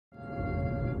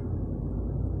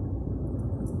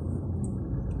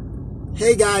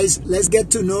Hey guys, let's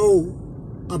get to know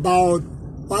about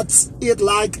what's it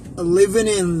like living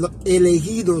in El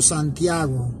Ejido,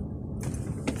 Santiago.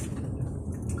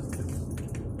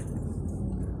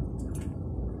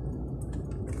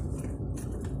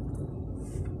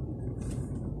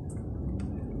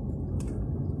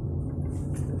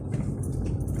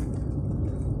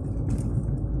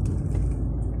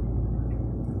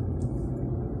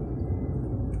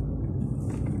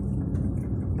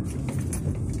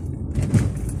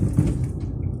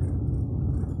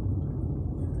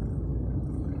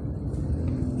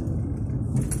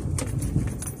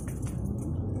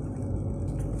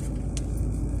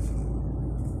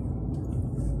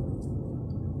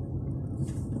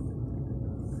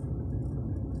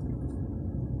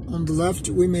 On the left,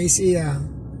 we may see a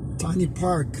tiny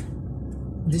park.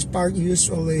 This park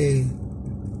usually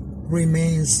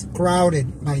remains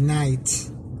crowded by night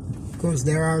because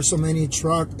there are so many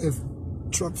truck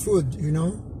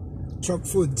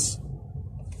foods.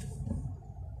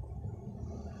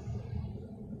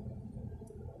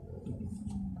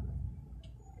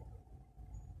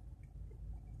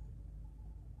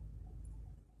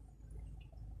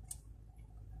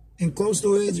 And close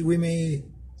to it, we may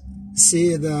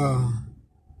see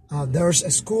there's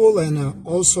a school and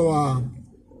also a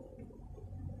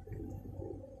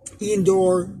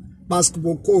indoor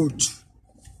basketball court.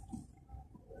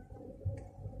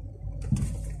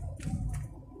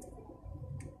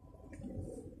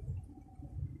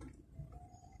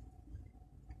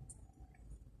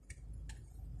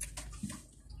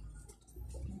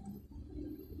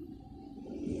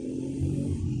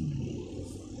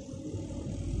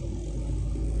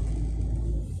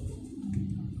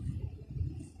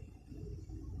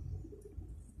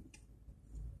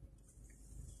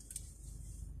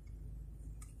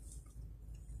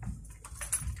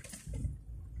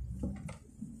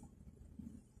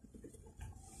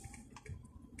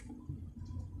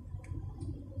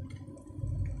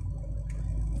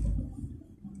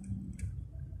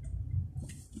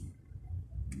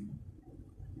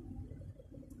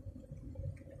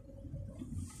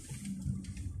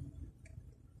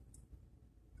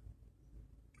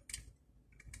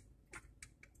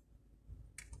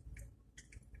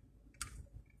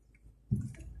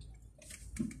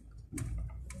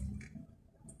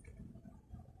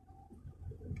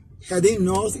 Heading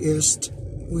northeast,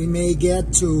 we may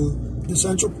get to the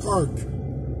Central Park.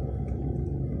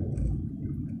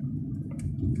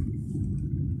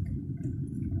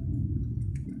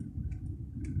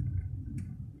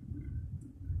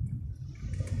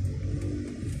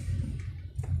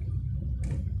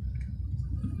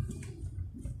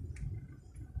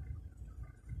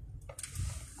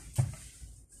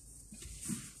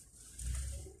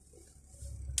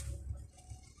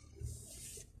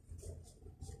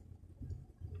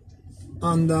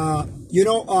 And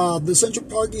the Central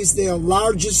Park is the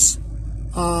largest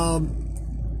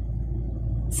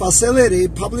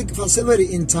public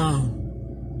facility in town.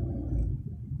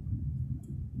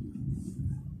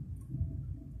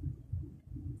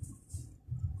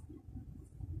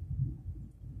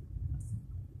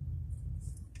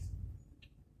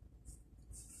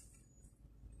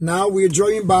 Now we're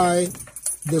driving by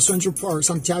the Central Park,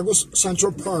 Santiago's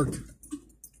Central Park.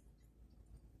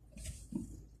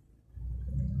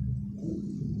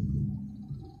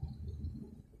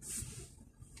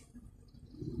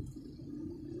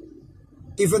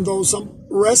 Even though some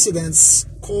residents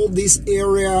call this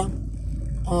area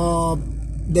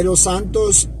De Los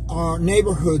Santos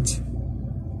neighborhood,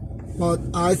 but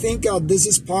I think this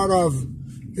is part of,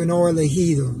 El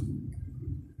Ejido.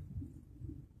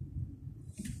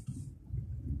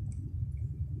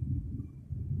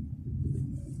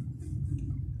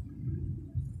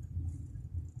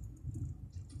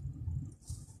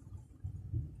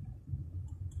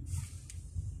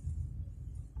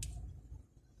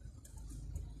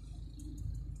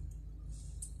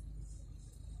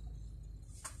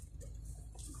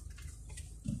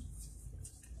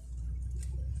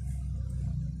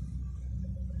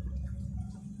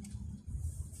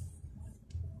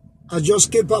 I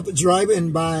just keep up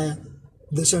driving by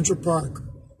the Central Park.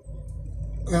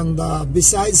 And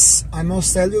besides, I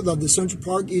must tell you that the Central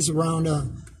Park is around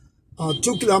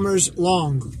 2 kilometers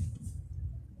long.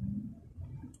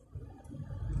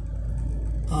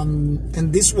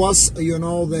 And this was, the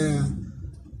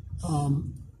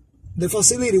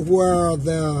facility where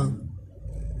the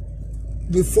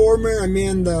former,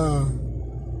 the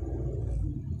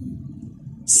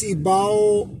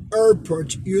Cibao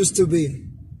Airport used to be.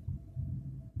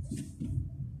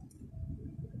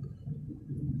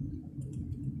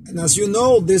 And as you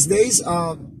know, these days,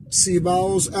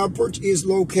 Cibao's airport is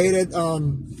located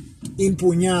in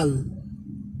Puñal.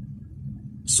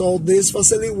 So this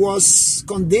facility was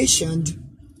conditioned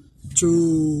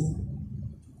to,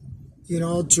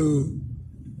 to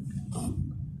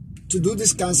do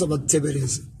these kinds of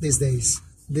activities these days.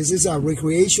 This is a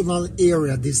recreational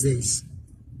area these days.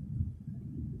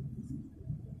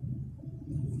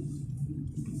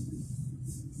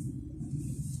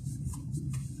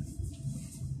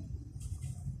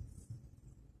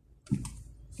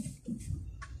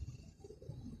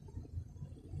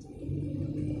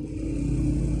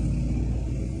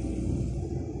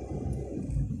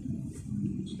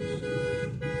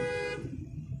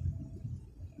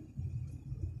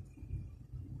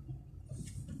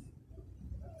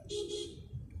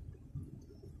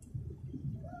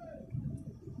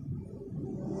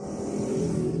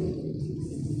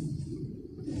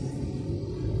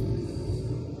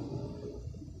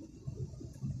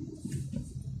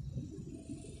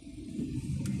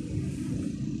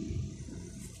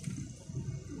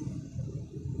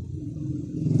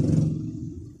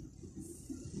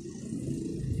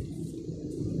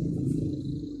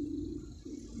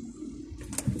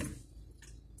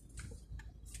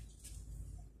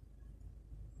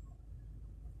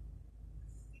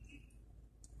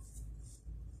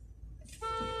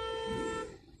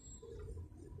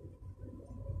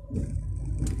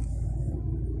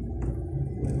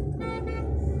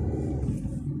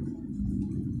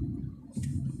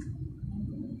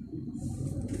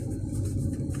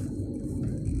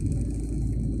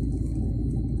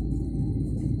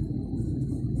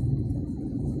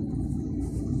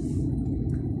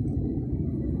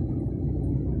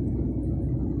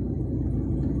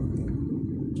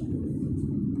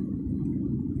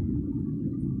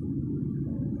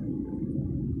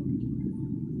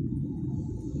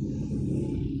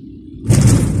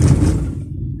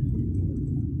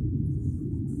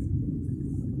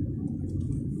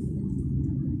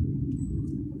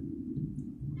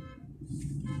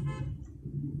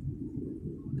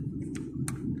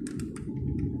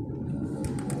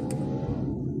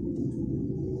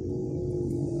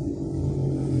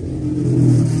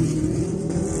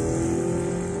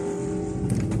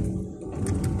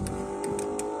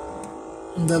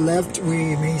 On the left,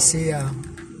 we may see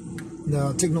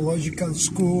the Technological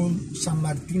School San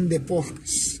Martín de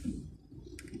Porres.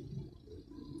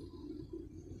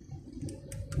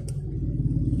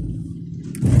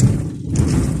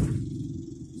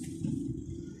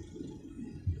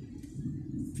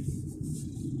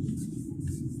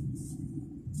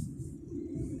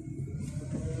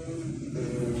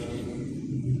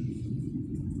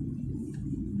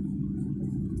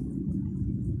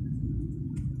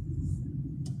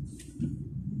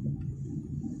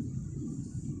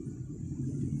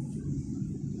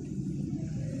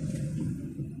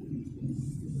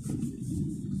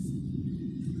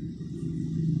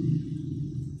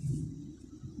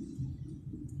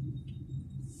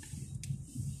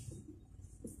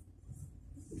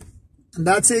 And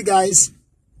that's it, guys.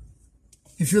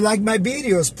 If you like my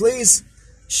videos, please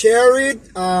share it,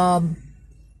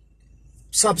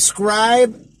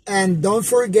 subscribe, and don't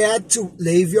forget to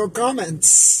leave your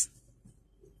comments.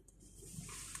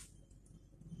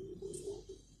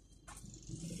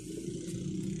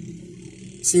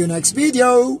 See you next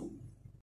video.